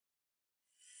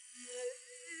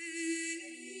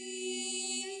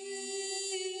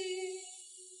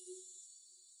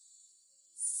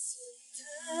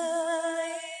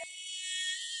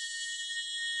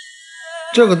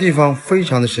这个地方非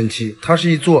常的神奇，它是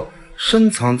一座深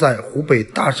藏在湖北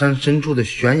大山深处的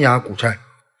悬崖古寨。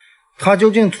它究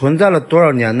竟存在了多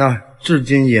少年呢？至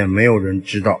今也没有人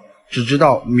知道，只知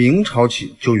道明朝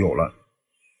起就有了。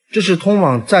这是通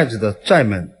往寨子的寨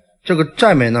门，这个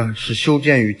寨门呢是修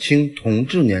建于清同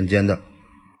治年间的。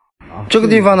这个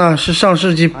地方呢是上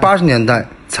世纪80年代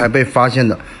才被发现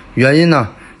的，原因呢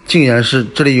竟然是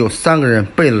这里有3个人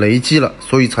被雷击了，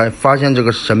所以才发现这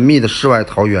个神秘的世外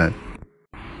桃源。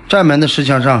寨门的石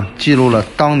墙上记录了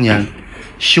当年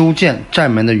修建寨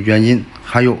门的原因，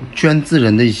还有捐资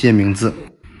人的一些名字。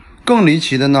更离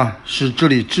奇的呢是这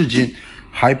里至今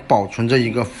还保存着一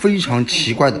个非常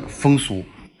奇怪的风俗。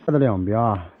它的两边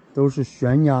啊都是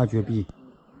悬崖绝壁，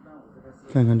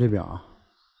看看这边啊，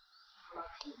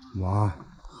哇，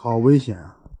好危险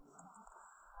啊！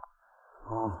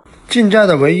进寨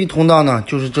的唯一通道呢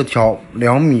就是这条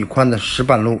2米宽的石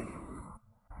板路。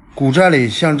古寨里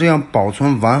像这样保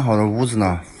存完好的屋子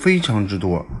呢非常之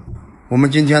多。我们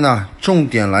今天呢重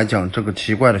点来讲这个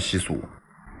奇怪的习俗，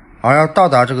而要到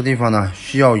达这个地方呢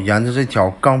需要沿着这条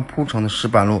刚铺成的石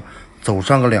板路走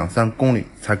上个2-3公里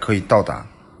才可以到达。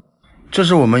这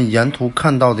是我们沿途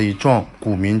看到的一幢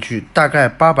古民居，大概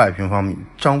800平方米，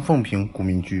张凤坪古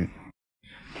民居。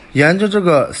沿着这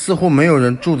个似乎没有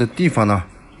人住的地方呢，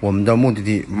我们的目的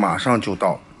地马上就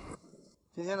到。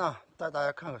今天呢带大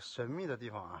家看个神秘的地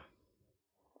方啊。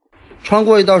穿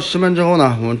过一道石门之后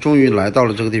呢，我们终于来到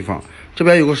了这个地方。这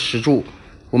边有个石柱，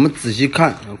我们仔细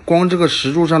看，光这个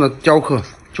石柱上的雕刻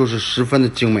就是十分的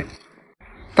精美。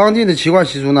当地的奇怪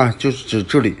习俗呢就是指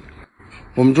这里。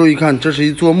我们注意看，这是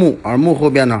一座墓，而墓后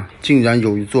边呢竟然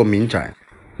有一座民宅。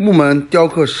木门雕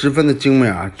刻十分的精美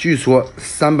啊，据说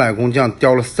300工匠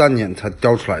雕了3年才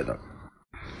雕出来的。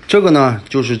这个呢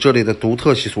就是这里的独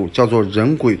特习俗，叫做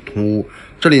人鬼同屋，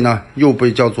这里呢又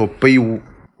被叫做悲屋。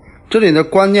这里的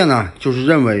观念呢就是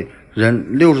认为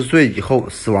人60岁以后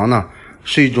死亡呢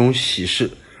是一种喜事，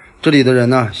这里的人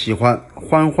呢喜欢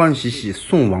欢欢喜喜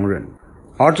送亡人。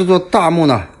而这座大墓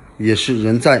呢也是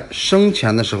人在生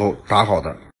前的时候打好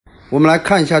的。我们来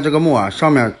看一下这个墓啊，上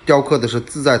面雕刻的是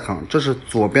自在堂，这是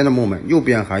左边的墓门，右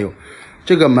边还有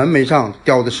这个门楣上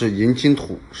雕的是银金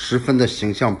土，十分的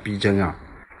形象逼真啊。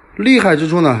厉害之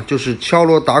处呢就是敲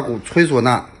锣打鼓吹唢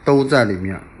呐都在里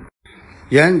面。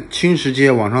沿青石街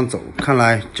往上走，看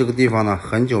来这个地方呢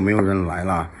很久没有人来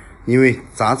了，因为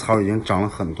杂草已经长了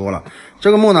很多了。这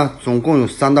个墓呢总共有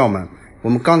3道门，我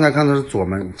们刚才看的是左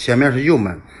门，前面是右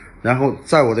门，然后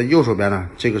在我的右手边呢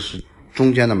这个是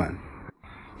中间的门。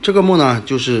这个墓呢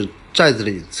就是寨子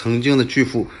里曾经的巨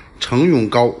富程永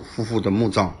高夫妇的墓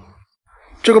葬。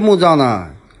这个墓葬呢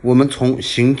我们从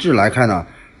形制来看呢，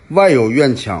外有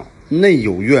院墙，内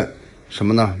有院，什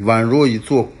么呢？宛若一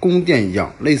座宫殿一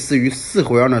样，类似于4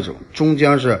合院那种，中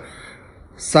间是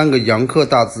3个阳刻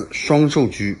大字双寿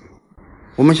居。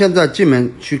我们现在进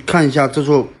门去看一下这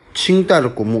座清代的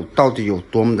古墓到底有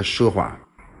多么的奢华。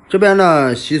这边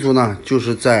的习俗呢就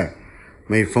是在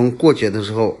每逢过节的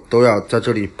时候都要在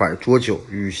这里摆桌酒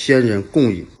与先人共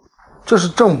饮。这是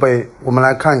正碑，我们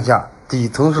来看一下，底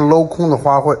层是镂空的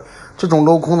花卉，这种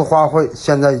镂空的花卉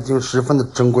现在已经十分的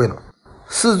珍贵了。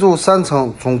4柱3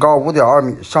层，总高5.2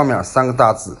米，上面3个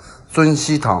大字尊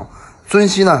羲堂。尊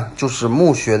羲呢就是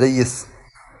墓穴的意思。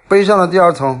碑上的第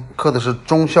2层刻的是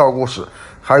忠孝故事，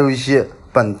还有一些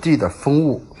本地的风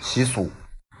物习俗。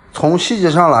从细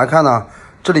节上来看呢，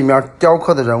这里面雕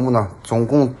刻的人物呢总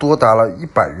共多达了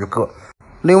100余个，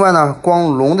另外呢光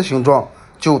龙的形状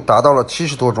就达到了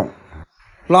70多种。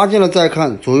拉近了再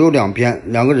看，左右两边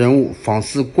2个人物仿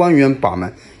似官员把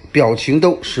门，表情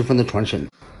都十分的传神。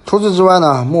除此之外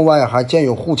呢，墓外还建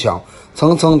有护墙，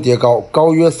层层叠高，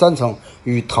高约3层，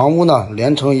与堂屋呢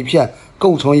连成一片，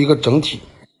构成一个整体。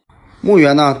墓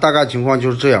园呢大概情况就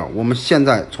是这样。我们现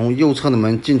在从右侧的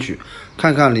门进去，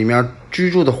看看里面居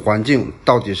住的环境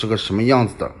到底是个什么样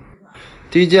子的。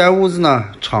第一间屋子呢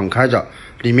敞开着，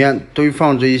里面堆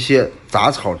放着一些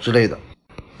杂草之类的。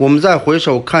我们再回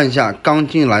首看一下刚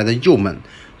进来的右门，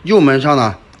右门上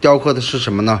呢雕刻的是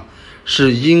什么呢？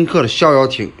是阴刻的逍遥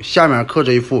亭，下面刻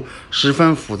着一幅十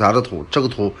分复杂的图，这个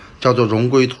图叫做荣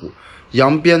归图，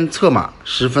扬鞭策马，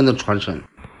十分的传神。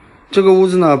这个屋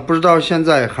子呢不知道现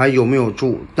在还有没有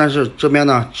住，但是这边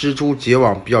呢蜘蛛结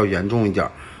网比较严重一点，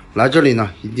来这里呢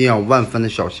一定要万分的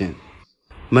小心。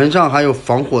门上还有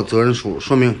防火责任书，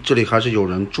说明这里还是有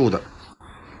人住的。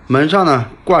门上呢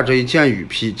挂着一件雨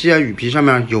披，这件雨披上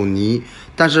面有泥，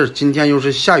但是今天又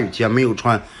是下雨天没有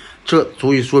穿，这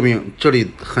足以说明这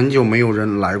里很久没有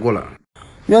人来过了。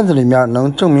院子里面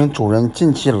能证明主人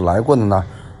近期来过的呢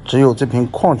只有这瓶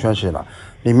矿泉水了，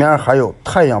里面还有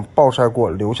太阳暴晒过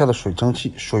留下的水蒸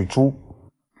气水珠。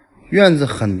院子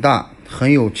很大，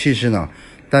很有气势呢，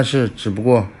但是只不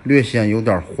过略显有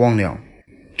点荒凉。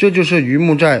这就是榆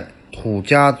木寨土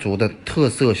家族的特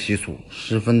色习俗，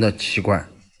十分的奇怪。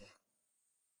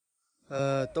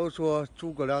都说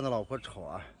诸葛亮的老婆丑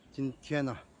啊，今天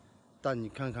呢，带你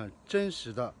看看真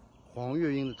实的黄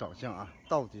月英的长相啊，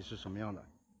到底是什么样的。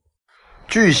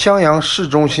距襄阳市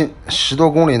中心10多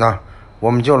公里呢，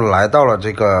我们就来到了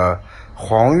这个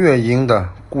黄月英的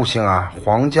故乡啊，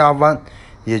黄家湾，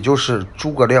也就是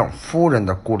诸葛亮夫人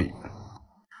的故里。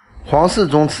黄寺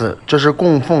宗祠，这是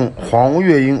供奉黄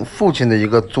月英父亲的一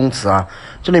个宗祠啊，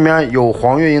这里面有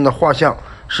黄月英的画像，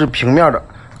是平面的。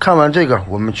看完这个，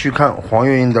我们去看黄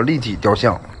月英的立体雕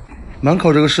像。门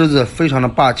口这个狮子非常的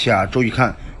霸气啊，注意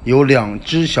看，有2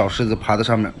只小狮子爬在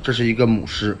上面，这是一个母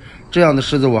狮。这样的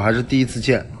狮子我还是第一次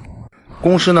见。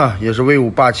公狮呢也是威武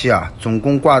霸气啊，总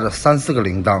共挂着3、4个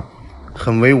铃铛，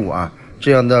很威武啊。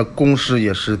这样的公狮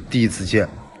也是第一次见。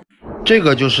这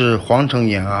个就是黄承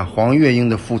彦啊，黄月英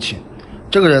的父亲。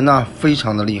这个人呢非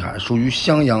常的厉害，属于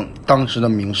襄阳当时的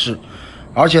名士，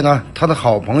而且呢他的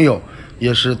好朋友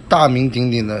也是大名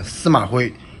鼎鼎的司马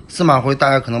徽。司马徽大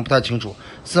家可能不太清楚，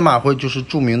司马徽就是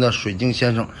著名的水镜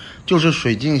先生，就是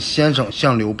水镜先生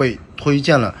向刘备推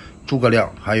荐了诸葛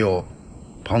亮还有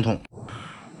庞统。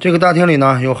这个大厅里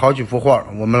呢有好几幅画，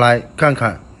我们来看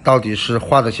看到底是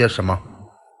画了些什么，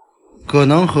可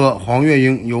能和黄月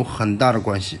英有很大的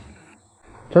关系。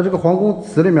在这个皇宫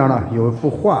祠里面呢有一幅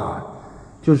画，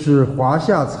就是华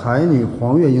夏才女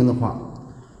黄月英的画。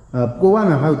不过外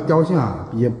面还有雕像啊，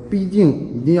也不一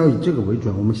定要以这个为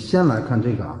准。我们先来看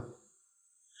这个啊，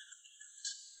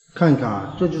看一看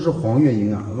啊，这就是黄月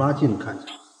英啊，拉近了看一下，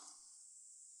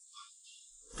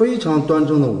非常端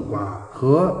正的五官啊，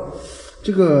和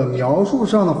这个描述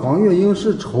上的黄月英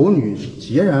是丑女是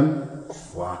截然不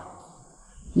符啊。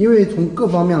因为从各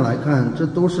方面来看，这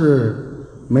都是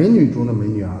美女中的美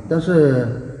女啊，但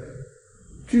是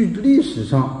据历史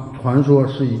上传说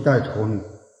是一代丑女。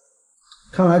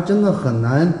看来真的很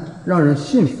难让人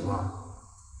信服啊。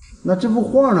那这幅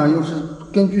画呢，又是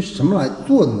根据什么来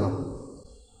做的呢？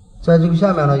在这个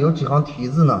下面呢，有几行题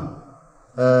字呢，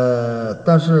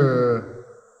但是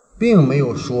并没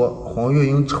有说黄月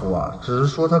英丑啊，只是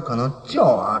说她可能叫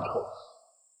阿丑。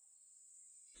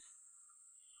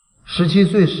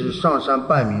17岁时上山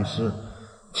拜名师，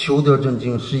求得真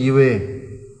经，是一位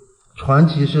传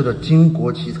奇式的巾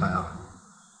帼奇才啊，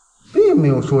并没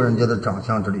有说人家的长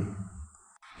相之类。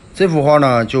这幅画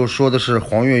呢，就说的是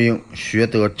黄月英学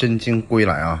得真经归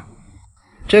来啊。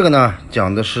这个呢，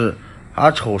讲的是阿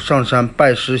丑上山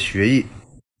拜师学艺。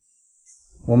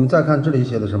我们再看这里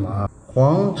写的什么啊？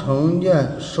黄承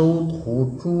彦收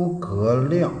徒诸葛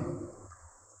亮。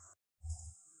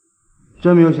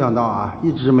真没有想到啊，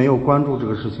一直没有关注这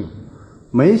个事情，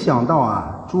没想到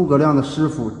啊，诸葛亮的师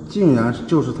傅竟然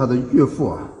就是他的岳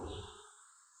父啊，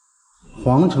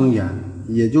黄承彦，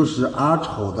也就是阿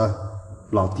丑的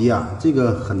老爹啊，这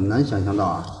个很难想象到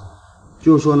啊。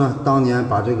就是说呢，当年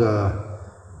把这个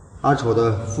阿丑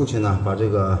的父亲呢，把这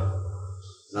个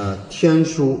天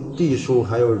书、地书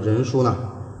还有人书呢，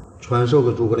传授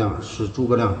给诸葛亮，使诸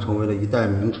葛亮成为了一代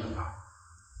名臣啊。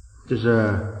这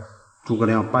是诸葛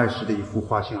亮拜师的一幅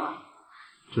画像啊，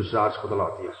这是阿丑的老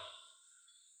爹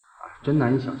啊，真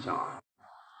难以想象啊。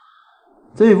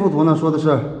这幅图呢，说的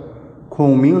是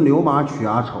孔明刘马娶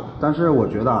阿丑，但是我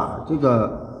觉得啊，这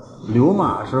个刘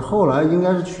马是后来应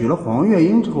该是娶了黄月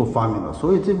英之后发明的，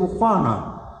所以这幅画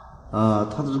呢，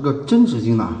它的这个真实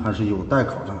性呢还是有待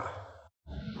考证的。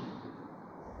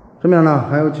这面呢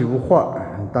还有几幅画，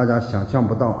大家想象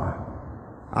不到啊，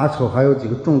阿丑还有几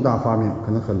个重大发明，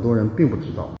可能很多人并不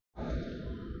知道。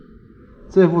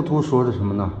这幅图说的什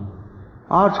么呢？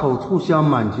阿丑醋香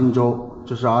满荆州，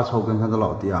这是阿丑跟他的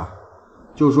老爹啊，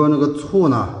就说那个醋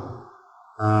呢。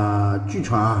据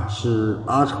传啊是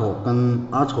阿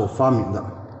丑发明的。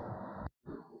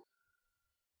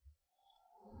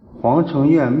黄承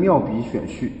彦妙笔选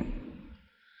序，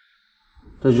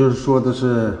这就是说的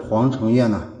是黄承彦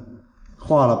呢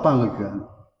画了半个圆。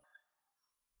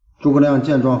诸葛亮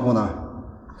见状后呢，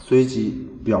随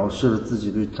即表示了自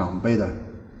己对长辈的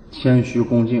谦虚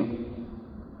恭敬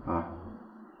啊，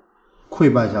跪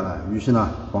拜下来。于是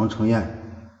呢，黄承彦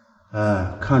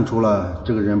看出了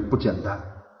这个人不简单。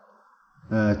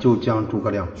就将诸葛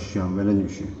亮选为了女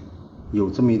婿，有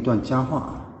这么一段佳话。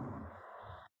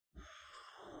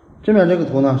这边这个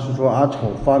图呢是说阿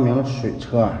丑发明了水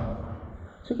车啊，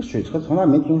这个水车从来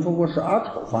没听说过是阿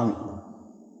丑发明的。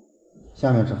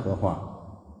下面是荷花，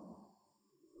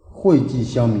惠济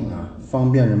乡民啊，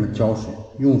方便人们浇水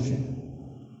用水。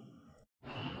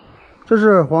这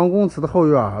是皇宫祠的后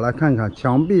院啊，来看看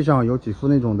墙壁上有几幅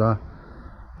那种的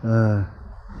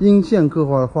阴线刻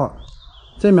画的画。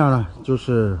这面呢就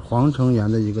是黄承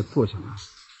彦的一个坐像啊。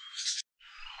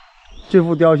这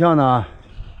幅雕像呢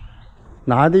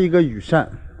拿着一个羽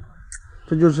扇，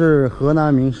这就是河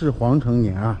南名士黄承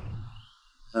彦啊。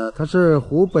他是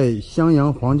湖北襄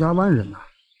阳黄家湾人呐。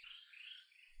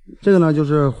这个呢就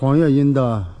是黄月英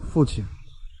的父亲，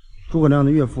诸葛亮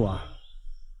的岳父啊。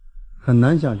很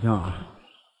难想象啊，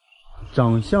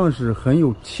长相是很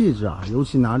有气质啊，尤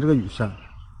其拿这个羽扇，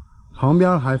旁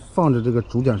边还放着这个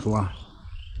竹简书啊。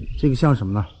这个像什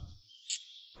么呢？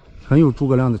很有诸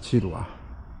葛亮的气度啊，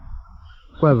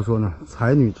怪不说呢，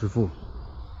才女之父。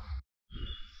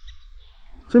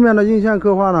这面的印线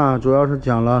刻画呢，主要是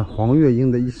讲了黄月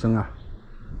英的一生啊，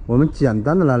我们简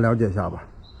单的来了解一下吧，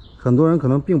很多人可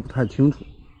能并不太清楚。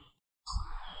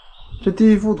这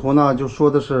第一幅图呢，就说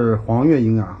的是黄月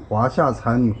英啊，华夏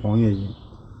才女黄月英。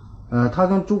她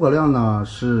跟诸葛亮呢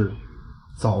是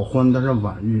早婚，但是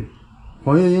晚育。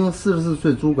黄月英44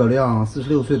岁，诸葛亮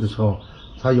46岁的时候，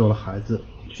才有了孩子，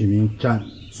取名湛，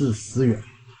字思远，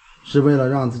是为了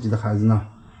让自己的孩子呢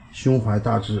胸怀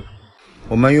大志。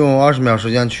我们用20秒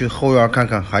时间去后院看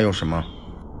看还有什么。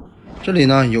这里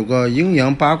呢有个阴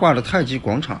阳八卦的太极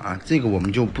广场啊，这个我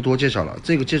们就不多介绍了，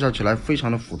这个介绍起来非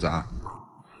常的复杂。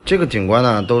这个景观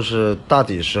呢都是大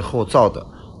抵是后造的。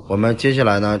我们接下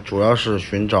来呢主要是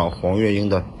寻找黄月英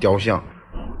的雕像。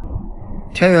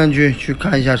天元居去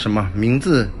看一下什么，名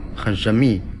字很神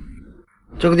秘。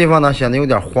这个地方呢显得有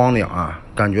点荒凉啊，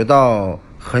感觉到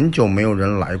很久没有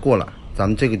人来过了，咱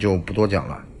们这个就不多讲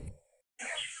了。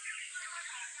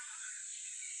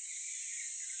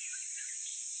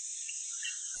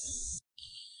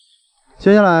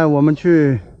接下来我们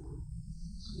去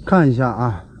看一下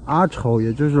啊，阿丑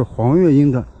也就是黄月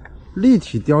英的立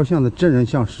体雕像的真人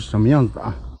像是什么样子的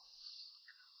啊，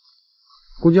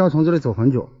估计要从这里走很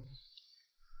久。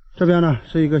这边呢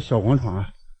是一个小广场啊，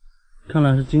看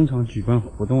来是经常举办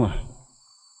活动啊。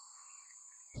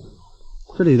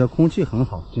这里的空气很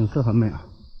好，景色很美啊。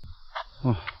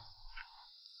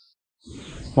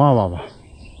哇哇哇，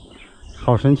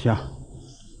好神奇啊！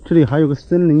这里还有个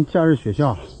森林假日学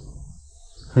校，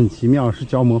很奇妙，是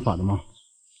教魔法的吗？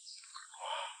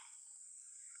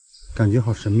感觉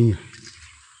好神秘啊！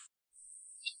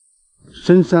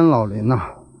深山老林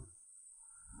呐，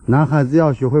男孩子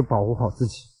要学会保护好自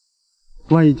己。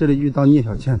万一这里遇到聂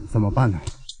小倩怎么办呢？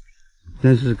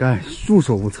真是该束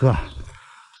手无策啊！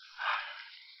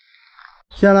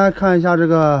先来看一下这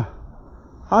个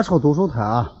阿丑读书台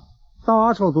啊，到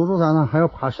阿丑读书台呢还要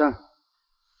爬山，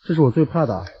这是我最怕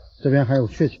的啊。这边还有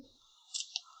鹊桥，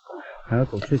还要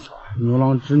走鹊桥，牛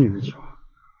郎织女的桥。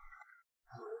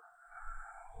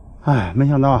哎，没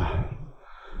想到啊，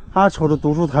阿丑的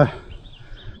读书台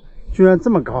居然这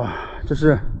么高啊！这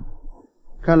是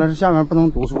看来是下面不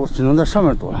能读书，只能在上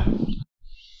面读了。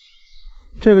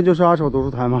这个就是阿丑读书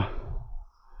台吗？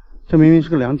这明明是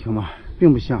个凉亭嘛，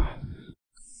并不像。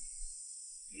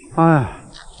哎，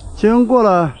经过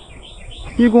了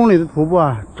1公里的徒步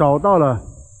啊，找到了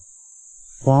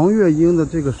黄月英的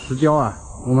这个石雕啊，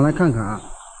我们来看看啊。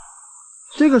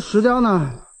这个石雕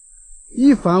呢，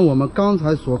一反我们刚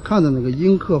才所看的那个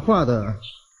阴刻画的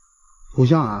图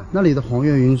像啊，那里的黄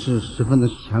月英是十分的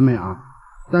甜美啊。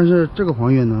但是这个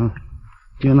黄月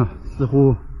英呢，似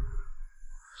乎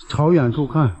朝远处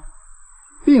看，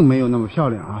并没有那么漂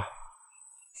亮啊。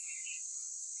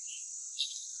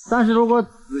但是如果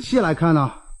仔细来看呢，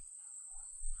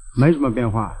没什么变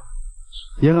化，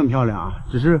也很漂亮啊。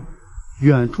只是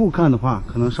远处看的话，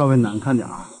可能稍微难看点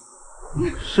啊。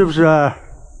是不是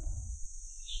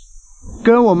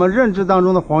跟我们认知当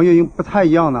中的黄月英不太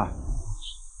一样呢？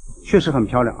确实很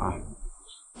漂亮啊。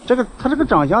他这个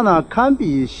长相呢，堪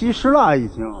比西施了已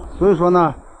经，所以说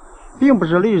呢，并不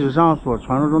是历史上所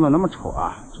传说中的那么丑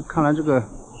啊。这看来这个，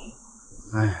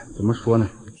哎，怎么说呢？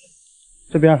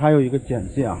这边还有一个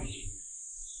简介啊，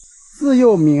自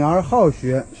幼敏而好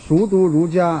学，熟读儒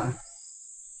家、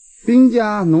兵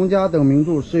家、农家等名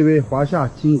著，是一位华夏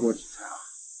巾帼之才啊。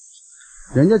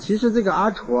人家其实这个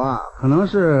阿丑啊，可能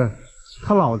是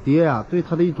他老爹啊对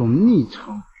他的一种昵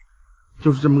称，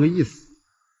就是这么个意思。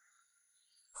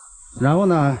然后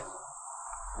呢，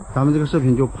咱们这个视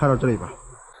频就拍到这里吧。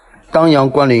当阳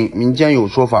关灵，民间有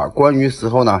说法，关羽死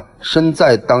后呢，身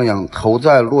在当阳，头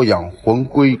在洛阳，魂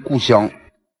归故乡。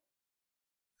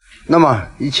那么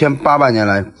1800年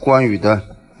来，关羽的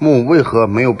墓为何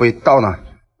没有被盗呢？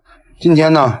今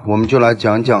天呢，我们就来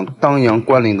讲讲当阳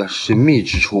关灵的神秘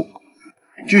之处。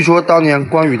据说当年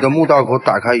关羽的墓道口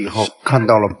打开以后，看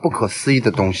到了不可思议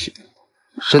的东西。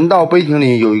神道碑亭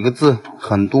里有一个字，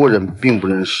很多人并不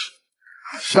认识。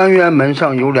三元门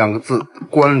上有2个字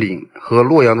关林，和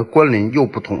洛阳的关林又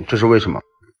不同，这是为什么？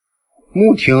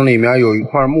墓亭里面有一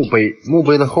块墓碑，墓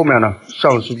碑的后面呢，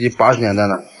上世纪80年代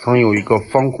呢，曾有一个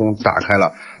方孔打开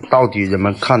了，到底人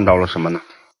们看到了什么呢？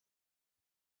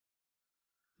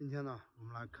今天呢，我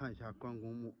们来看一下关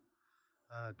公墓，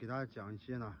给大家讲一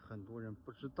些呢很多人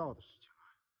不知道的事情。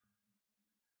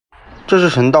这是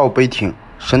神道碑亭，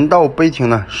神道碑亭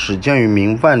呢始建于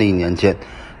明万历年间，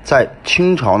在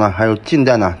清朝呢还有近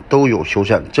代呢都有修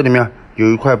缮。这里面有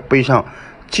一块碑上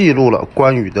记录了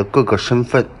关羽的各个身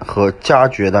份和家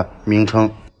爵的名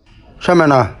称，上面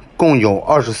呢共有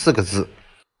24个字，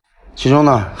其中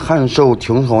呢汉寿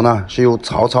亭头呢是由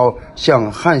曹操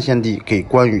向汉献帝给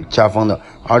关羽加封的，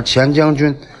而前将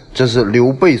军这是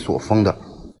刘备所封的。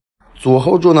左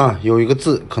后柱呢有一个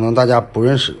字可能大家不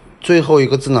认识，最后一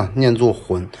个字呢念作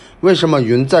魂，为什么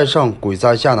云在上鬼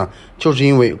在下呢？就是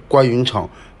因为关云长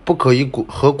不可以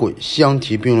和鬼相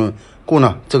提并论，故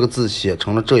呢这个字写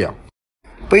成了这样。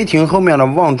碑亭后面的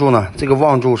望柱呢，这个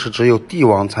望柱是只有帝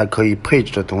王才可以配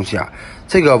置的东西啊。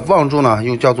这个望柱呢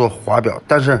又叫做华表，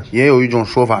但是也有一种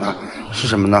说法呢是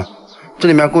什么呢？这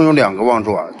里面共有2个望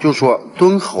柱啊，就说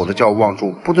敦吼的叫望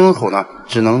柱，不敦吼呢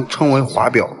只能称为华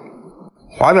表。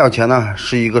华表前呢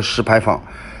是一个石牌坊，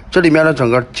这里面的整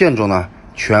个建筑呢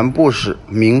全部是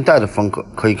明代的风格，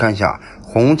可以看一下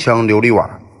红墙琉璃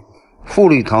瓦，富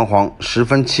丽堂皇，十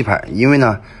分气派。因为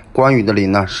呢关羽的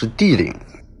陵呢是帝陵，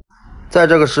在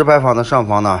这个石牌坊的上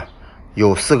方呢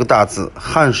有4个大字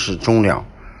汉室忠良，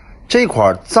这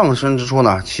块葬身之处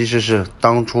呢其实是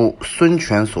当初孙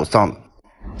权所葬的。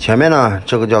前面呢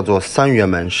这个叫做三元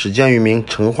门，始建于明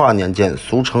成化年间，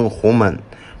俗称红门。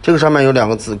这个上面有2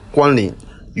个字关林，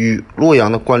与洛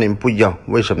阳的关林不一样，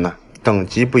为什么呢？等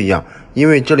级不一样，因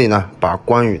为这里呢把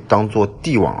关羽当作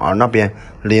帝王，而那边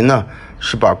林呢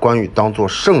是把关羽当作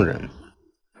圣人。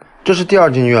这是第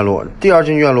2进院落，第2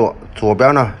进院落左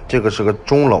边呢这个是个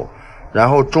钟楼，然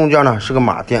后中间呢是个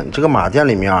马殿，这个马殿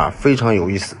里面啊非常有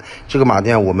意思，这个马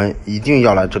殿我们一定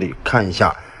要来这里看一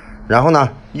下。然后呢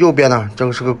右边呢这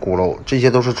个是个鼓楼，这些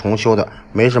都是重修的，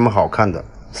没什么好看的，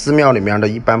寺庙里面的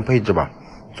一般配置吧，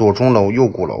左钟楼右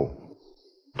鼓楼。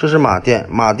这是马殿，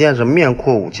马殿是面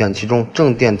阔5间，其中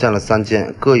正殿占了3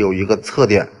间，各有一个侧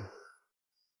殿。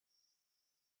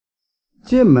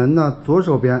进门呢左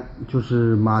手边就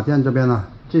是马殿，这边呢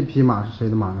这匹马是谁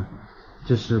的马呢？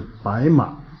这是白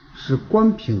马，是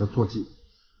关平的坐骑。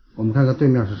我们看看对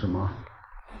面是什么，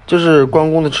这是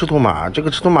关公的赤兔马。这个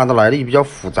赤兔马的来历比较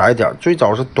复杂一点，最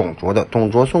早是董卓的，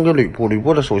董卓送给吕布，吕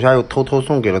布的手下又偷偷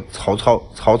送给了曹操，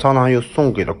曹操呢又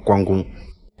送给了关公。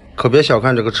可别小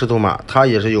看这个赤兔马，它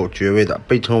也是有爵位的，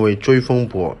被称为追风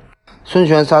伯。孙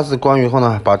权杀死关羽后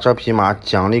呢，把这匹马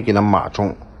奖励给了马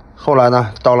忠，后来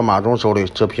呢到了马忠手里，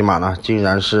这匹马呢竟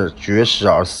然是绝食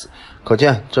而死，可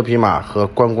见这匹马和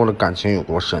关公的感情有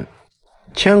多深。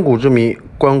千古之谜，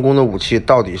关公的武器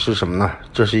到底是什么呢？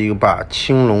这是一把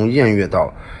青龙偃月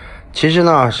刀。其实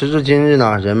呢时至今日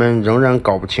呢，人们仍然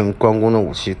搞不清关公的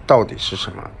武器到底是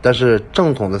什么，但是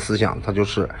正统的思想它就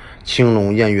是青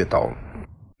龙偃月刀。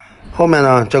后面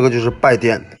呢这个就是拜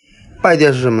殿，拜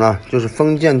殿是什么呢？就是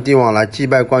封建帝王来祭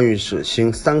拜关羽时行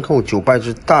3叩9拜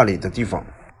之大礼的地方。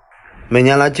每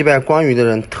年来祭拜关羽的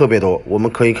人特别多，我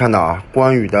们可以看到啊，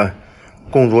关羽的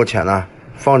供桌前呢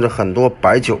放着很多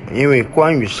白酒，因为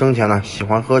关羽生前呢喜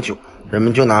欢喝酒，人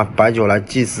们就拿白酒来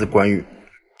祭祀关羽。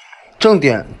正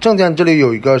殿这里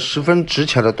有一个十分值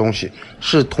钱的东西，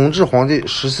是同治皇帝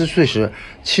14岁时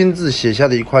亲自写下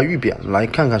的一块玉匾，来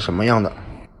看看什么样的。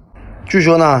据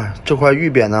说呢这块玉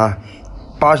匾呢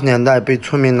80年代被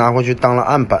村民拿回去当了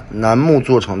案板，楠木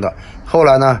做成的，后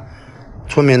来呢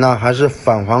村民呢还是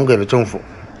返还给了政府。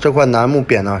这块楠木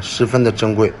匾呢十分的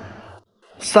珍贵。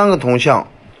3个铜像，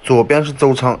左边是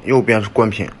邹仓，右边是关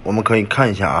平。我们可以看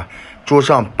一下啊，桌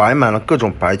上摆满了各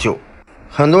种白酒。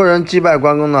很多人祭拜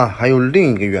关公呢还有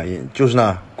另一个原因，就是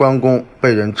呢关公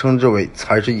被人称之为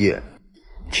财是爷。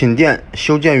寝殿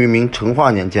修建于明成化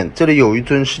年间，这里有一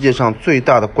尊世界上最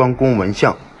大的关公纹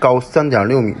像，高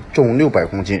3.6米，重600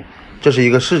公斤，这是一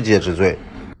个世界之最。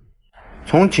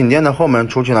从寝殿的后门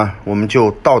出去呢，我们就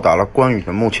到达了关羽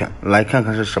的墓前，来看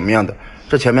看是什么样的。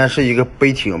这前面是一个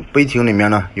碑亭，碑亭里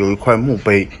面呢有一块墓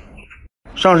碑。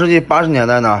上世纪80年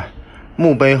代呢，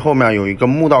墓碑后面有一个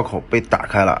墓道口被打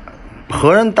开了，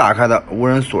何人打开的无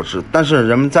人所知，但是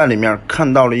人们在里面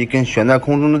看到了一根悬在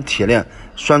空中的铁链，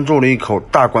拴住了一口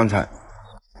大棺材。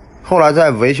后来在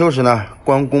维修时呢，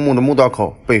关公墓的墓道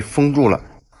口被封住了。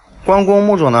关公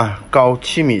墓冢呢高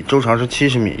7米，周长是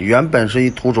70米，原本是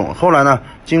一土冢，后来呢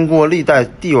经过历代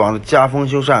帝王的加封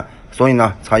修缮，所以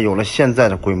呢才有了现在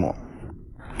的规模。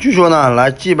据说呢，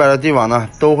来祭拜的帝王呢，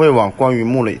都会往关羽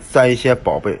墓里塞一些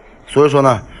宝贝，所以说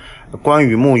呢，关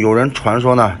羽墓有人传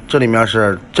说呢，这里面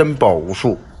是珍宝无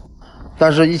数。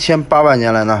但是1800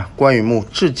年来呢，关羽墓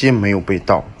至今没有被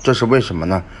盗，这是为什么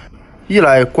呢？一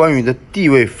来关羽的地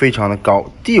位非常的高，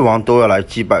帝王都要来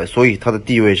祭拜，所以他的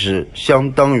地位是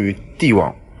相当于帝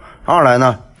王。二来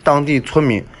呢，当地村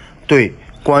民对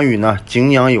关羽呢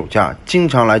敬仰有加，经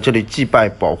常来这里祭拜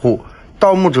保护。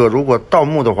盗墓者如果盗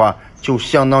墓的话，就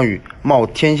相当于冒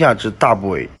天下之大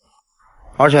不韪。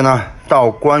而且呢，盗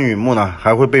关羽墓呢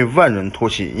还会被万人唾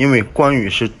弃，因为关羽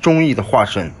是忠义的化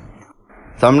身。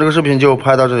咱们这个视频就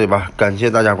拍到这里吧，感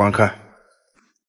谢大家观看。